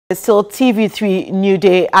It's still TV3 New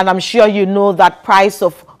Day, and I'm sure you know that price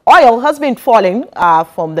of oil has been falling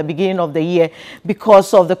from the beginning of the year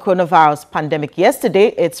because of the coronavirus pandemic. Yesterday,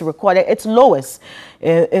 it's recorded its lowest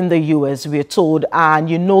in the US, we're told, and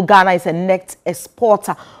you know Ghana is a net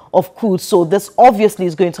exporter of crude, so this obviously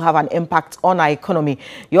is going to have an impact on our economy.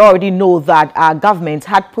 You already know that our government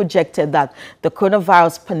had projected that the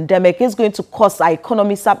coronavirus pandemic is going to cost our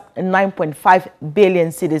economy some 9.5 billion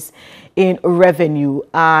cedis in revenue.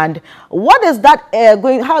 And what is that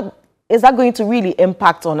how is that going to really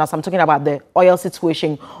impact on us? I'm talking about the oil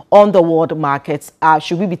situation on the world markets.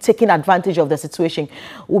 Should we be taking advantage of the situation?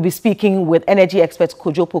 We'll be speaking with energy expert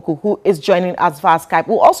Kojo Poku, who is joining us via Skype.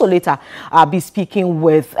 We'll also later be speaking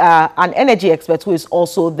with an energy expert who is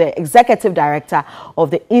also the executive director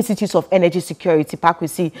of the Institute of Energy Security,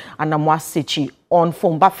 Pakwisi Anamwasichi, on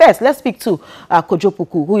phone. But first, let's speak to Kojo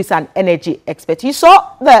Poku, who is an energy expert. You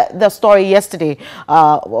saw the story yesterday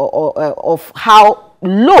of how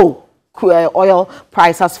low oil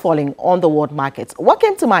prices falling on the world markets. What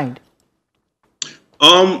came to mind?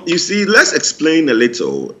 You see, let's explain a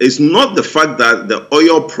little. It's not the fact that the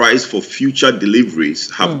oil price for future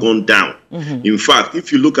deliveries have gone down. In fact,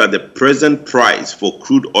 if you look at the present price for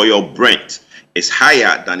crude oil Brent, it's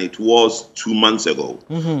higher than it was 2 months ago.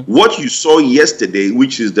 What you saw yesterday,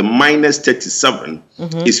 which is the minus 37,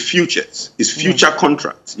 is futures, is future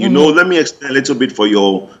contracts. You know, let me explain a little bit for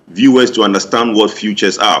your viewers to understand what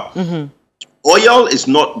futures are. Oil is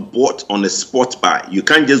not bought on a spot buy. You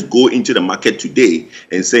can't just go into the market today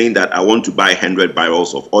and saying that I want to buy 100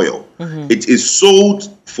 barrels of oil. It is sold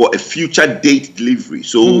for a future date delivery.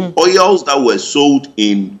 So oils that were sold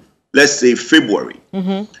in, let's say, February,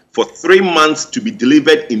 for 3 months to be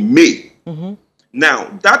delivered in May.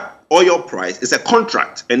 Now, that oil price is a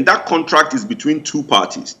contract, and that contract is between two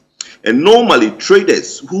parties. And normally,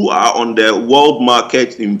 traders who are on the world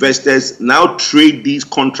market, investors, now trade these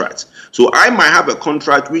contracts. So I might have a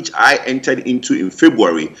contract which I entered into in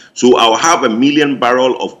February. So I'll have 1 million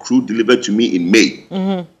barrel of crude delivered to me in May.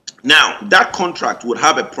 Now, that contract would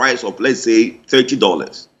have a price of, let's say,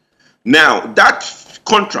 $30. Now, that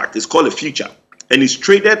contract is called a future, and it's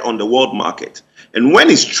traded on the world market. And when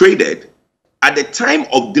it's traded, at the time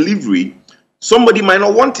of delivery, somebody might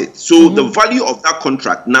not want it. So the value of that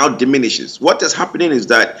contract now diminishes. What is happening is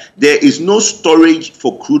that there is no storage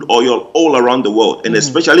for crude oil all around the world. And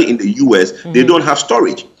especially in the US, they don't have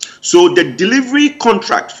storage. So the delivery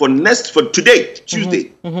contract for today,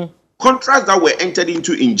 Tuesday, contracts that were entered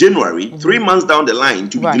into in January, 3 months down the line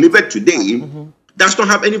to be delivered today, does not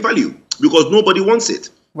have any value because nobody wants it.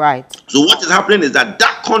 So what is happening is that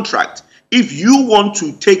that contract, if you want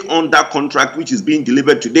to take on that contract which is being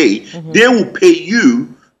delivered today, they will pay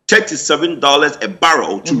you $37 a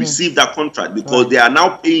barrel to receive that contract because they are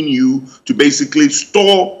now paying you to basically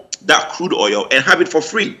store that crude oil and have it for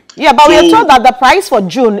free. Yeah, but we are told that the price for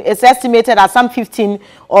June is estimated at some $15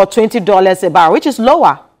 or $20 a barrel, which is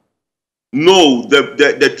lower. No,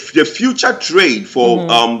 the future trade for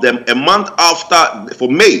a month after, for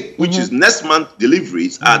May, which is next month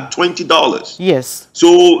deliveries, are $20. Yes.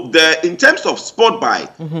 So in terms of spot buy,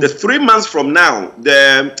 the 3 months from now,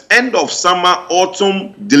 the end of summer,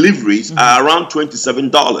 autumn deliveries are around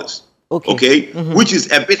 $27. Okay. Which is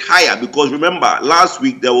a bit higher because remember, last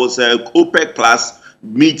week there was a OPEC Plus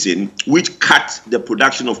meeting which cut the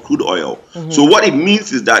production of crude oil. So what it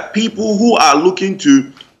means is that people who are looking to,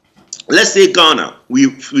 let's say Ghana, we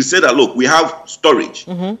say that, look, we have storage.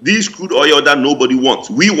 These crude oil that nobody wants,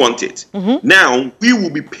 we want it. Now, we will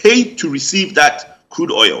be paid to receive that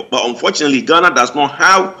crude oil. But unfortunately, Ghana does not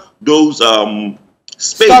have those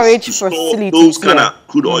space storage to store those kind of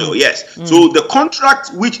crude oil. Yes. So the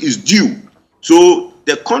contract which is due, so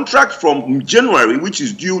the contract from January, which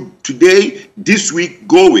is due today, this week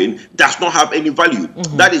going, does not have any value.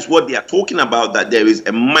 That is what they are talking about, that there is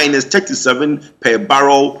a minus 37 per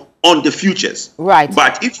barrel on the futures.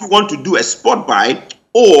 But if you want to do a spot buy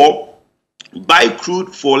or buy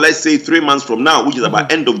crude for, let's say, 3 months from now, which is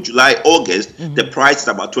about end of July, August, the price is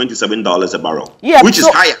about $27 a barrel, which is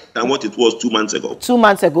higher than what it was 2 months ago. 2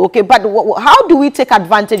 months ago, okay. But how do we take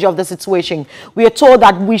advantage of the situation? We are told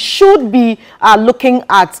that we should be looking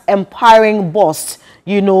at empowering BOST,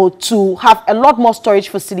 you know, to have a lot more storage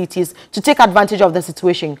facilities to take advantage of the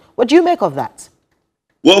situation. What do you make of that?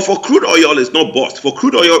 Well, for crude oil, it's not bust. For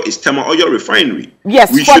crude oil, it's Tema Oil Refinery.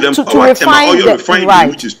 Yes, we should empower Tema Oil Refinery,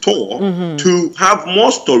 right, which is Tor, to have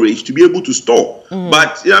more storage to be able to store.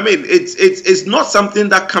 But I mean, it's not something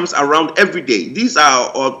that comes around every day. These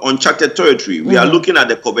are uncharted territory. We are looking at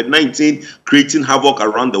the COVID-19 creating havoc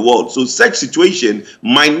around the world. So such situation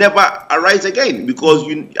might never arise again, because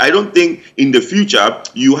I don't think in the future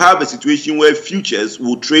you have a situation where futures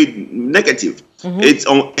will trade negative.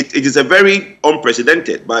 It is a very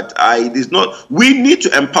unprecedented, but it is not. We need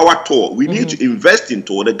to empower Tor. We need to invest in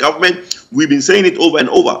Tor. The government, we've been saying it over and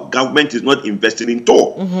over, government is not investing in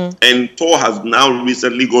Tor. And Tor has now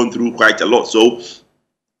recently gone through quite a lot. So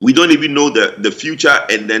we don't even know the future,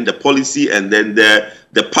 and then the policy, and then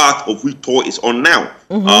the path of which Tor is on now.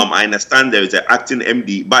 I understand there is an acting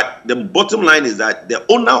MD, but the bottom line is that the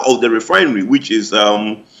owner of the refinery, which is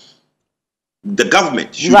the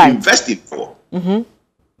government, should invest in Tor.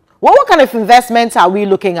 What kind of investments are we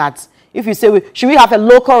looking at? If you say, should we have a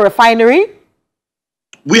local refinery?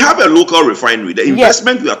 We have a local refinery. The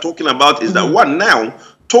investment we are talking about is that one now,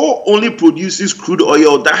 Tor only produces crude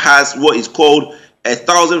oil that has what is called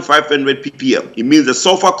 1,500 ppm. It means the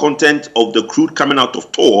sulfur content of the crude coming out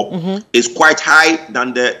of Tor is quite high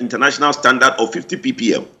than the international standard of 50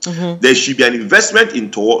 ppm. There should be an investment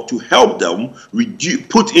in Tor to help them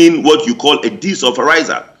put in what you call a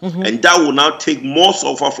desulfurizer, and that will now take more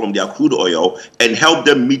sulfur from their crude oil and help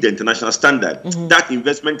them meet the international standard. That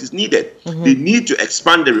investment is needed. They need to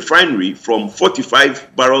expand the refinery from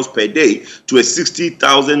 45 barrels per day to a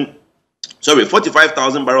 45,000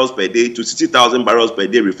 barrels per day to 60,000 barrels per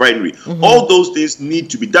day refinery. All those things need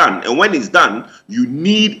to be done. And when it's done, you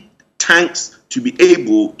need tanks to be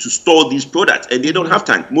able to store these products. And they don't have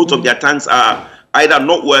tanks. Most of their tanks are either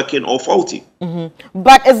not working or faulty.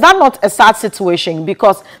 But is that not a sad situation?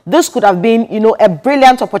 Because this could have been, a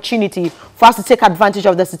brilliant opportunity for us to take advantage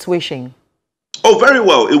of the situation. Oh, very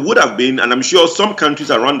well. It would have been, and I'm sure some countries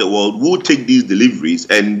around the world will take these deliveries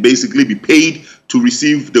and basically be paid to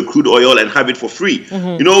receive the crude oil and have it for free.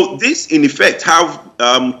 This in effect have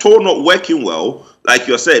Tor not working well. Like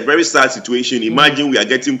you said, very sad situation. Imagine we are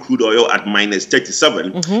getting crude oil at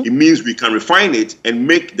 -37. It means we can refine it and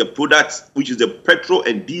make the products, which is the petrol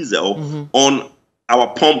and diesel, on our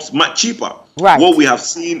pumps much cheaper. What we have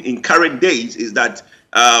seen in current days is that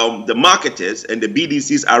the marketers and the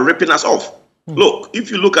BDCs are ripping us off. Look,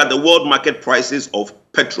 if you look at the world market prices of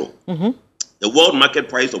petrol, the world market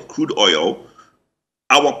price of crude oil,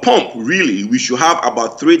 our pump, really, we should have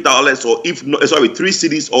about $3 or if not, 3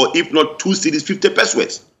 cedis, or if not 2 cedis, 50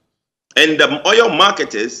 pesos. And the oil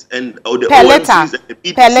marketers and the OMCs and the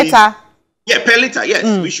BDCs, per liter. Yeah, per liter, yes.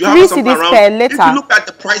 We should have something around. Per liter. If you look at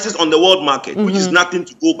the prices on the world market, which is nothing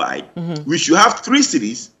to go by, we should have 3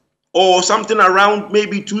 cedis or something around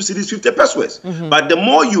maybe 2 cedis, 50 pesos. But the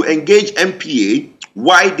more you engage MPA,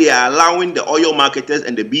 why they are allowing the oil marketers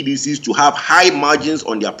and the BDCs to have high margins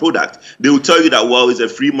on their product, they will tell you that, well, it's a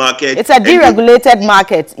free market. It's a deregulated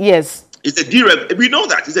market, yes. We know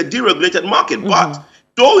that. It's a deregulated market, but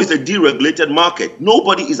though it's a deregulated market,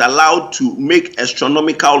 nobody is allowed to make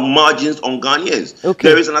astronomical margins on Ghanaians.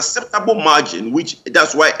 There is an acceptable margin,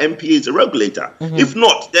 that's why MPA is a regulator. If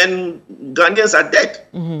not, then Ghanaians are dead.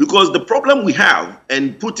 Because the problem we have,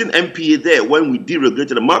 and putting MPA there when we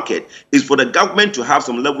deregulated the market, is for the government to have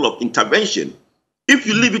some level of intervention. If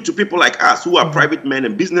you leave it to people like us, who are private men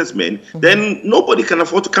and businessmen, then nobody can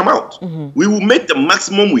afford to come out. We will make the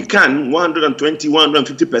maximum we can, 120,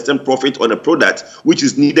 150% profit on a product which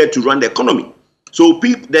is needed to run the economy. So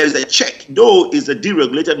there's a check, though it's a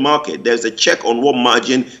deregulated market, there's a check on what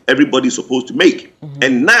margin everybody's supposed to make.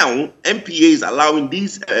 And now MPA is allowing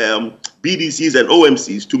these BDCs and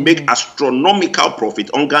OMCs to make astronomical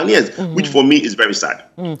profit on Ghanaians, which for me is very sad.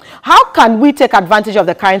 How can we take advantage of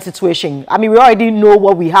the current situation? I mean, we already know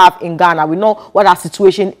what we have in Ghana. We know what our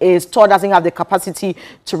situation is. Tor doesn't have the capacity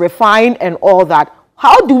to refine and all that.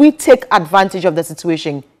 How do we take advantage of the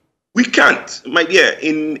situation? We can't, my dear.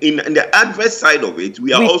 In the adverse side of it,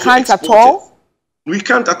 we also can't at all. We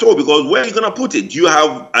can't at all, because where are you going to put it?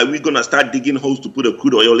 Are we going to start digging holes to put a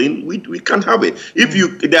crude oil in? We can't have it. If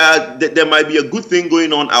there might be a good thing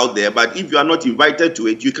going on out there, but if you are not invited to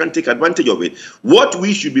it, you can't take advantage of it. What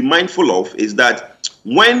we should be mindful of is that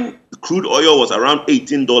when crude oil was around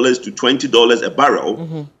 $18 to $20 a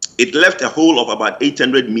barrel, it left a hole of about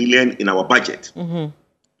 800 million in our budget.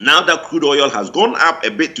 Now that crude oil has gone up a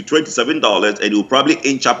bit to $27 and it will probably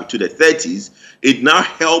inch up to the 30s, it now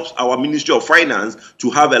helps our Ministry of Finance to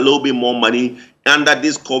have a little bit more money under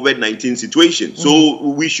this COVID-19 situation. So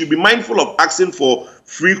we should be mindful of asking for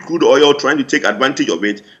free crude oil, trying to take advantage of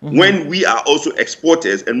it, when we are also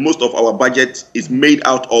exporters and most of our budget is made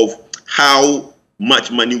out of how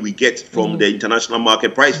much money we get from the international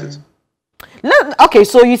market prices. Okay,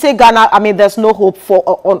 so you say Ghana, I mean, there's no hope for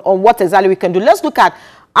on what exactly we can do. Let's look at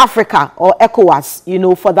Africa or ECOWAS, you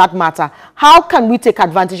know, for that matter. How can we take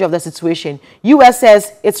advantage of the situation? US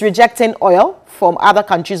says it's rejecting oil from other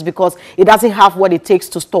countries because it doesn't have what it takes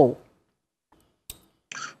to store.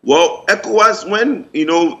 Well, ECOWAS, when, you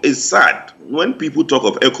know, it's sad. When people talk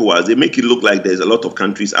of ECOWAS, they make it look like there's a lot of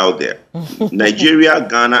countries out there. Nigeria,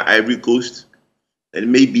 Ghana, Ivory Coast,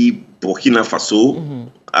 and maybe Burkina Faso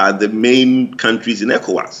are the main countries in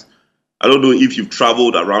ECOWAS. I don't know if you've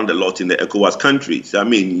traveled around a lot in the ECOWAS countries. I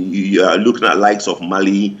mean, you are looking at likes of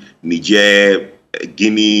Mali, Niger,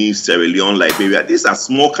 Guinea, Sierra Leone, Liberia. These are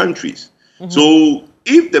small countries. So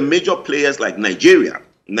if the major players like Nigeria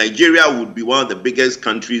would be one of the biggest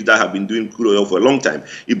countries that have been doing crude oil for a long time.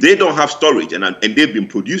 If they don't have storage and they've been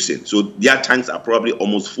producing, so their tanks are probably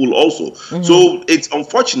almost full also. So it's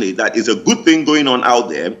unfortunate that it's a good thing going on out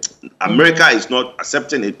there. America is not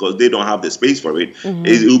accepting it because they don't have the space for it.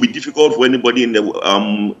 It will be difficult for anybody in the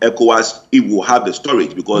ECOWAS if will have the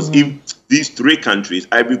storage, because if these three countries,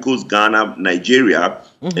 Ivory Coast, Ghana, Nigeria,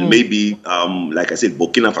 and maybe, like I said,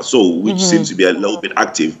 Burkina Faso, which seems to be a little bit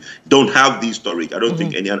active, don't have these storage. I don't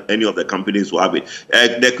think any of the companies will have it.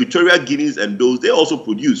 The Equatorial Guineas and those, they also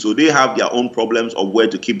produce, so they have their own problems of where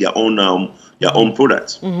to keep their own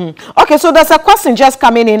products. Okay, so there's a question just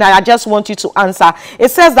coming in, and I just want you to answer. It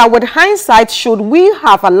says that with hindsight, should we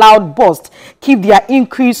have allowed BOST keep their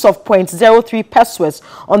increase of 0.03 pesos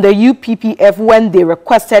on the UPPF when they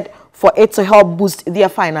requested for it to help boost their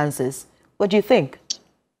finances? What do you think?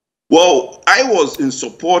 Well, I was in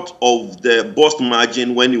support of the BOST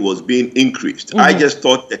margin when it was being increased. I just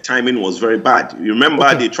thought the timing was very bad. You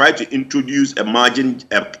remember they tried to introduce a margin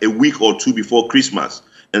a week or two before Christmas,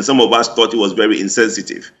 and some of us thought it was very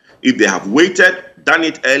insensitive. If they have waited, done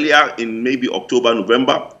it earlier in maybe October,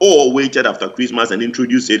 November, or waited after Christmas and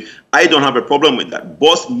introduced it, I don't have a problem with that.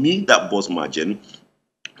 BOST need that BOST margin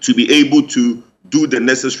to be able to do the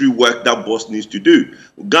necessary work that BOST needs to do.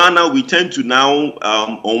 Ghana, we tend to now,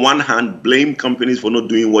 on one hand, blame companies for not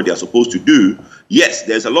doing what they're supposed to do. Yes,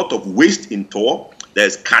 there's a lot of waste in toll.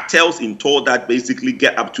 There's cartels in toll that basically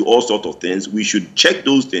get up to all sorts of things. We should check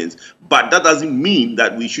those things, but that doesn't mean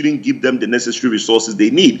that we shouldn't give them the necessary resources they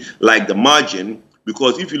need, like the margin.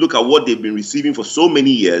 Because if you look at what they've been receiving for so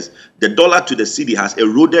many years, the dollar to the cedi has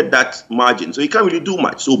eroded that margin. So you can't really do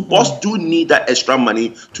much. So BOST do need that extra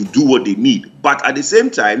money to do what they need. But at the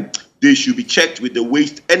same time, they should be checked with the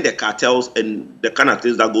waste and the cartels and the kind of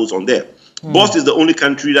things that goes on there. BOST is the only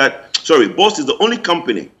country that, BOST is the only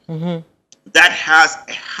company that has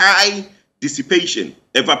a high dissipation,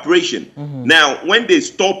 evaporation. Now, when they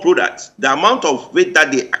store products, the amount of it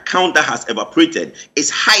that they account that has evaporated is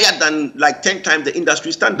higher than like 10 times the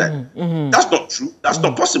industry standard. That's not true. That's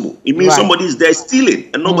not possible. It means somebody's there stealing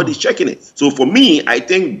and nobody's checking it. So for me, I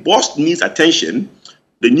think BOST needs attention.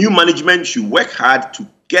 The new management should work hard to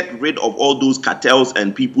get rid of all those cartels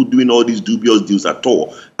and people doing all these dubious deals at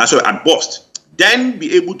BOST. Then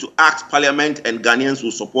be able to ask Parliament, and Ghanaians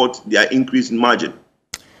will support their increase in margin.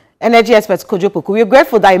 Energy expert Kojo Poku, we're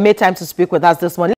grateful that you made time to speak with us this morning.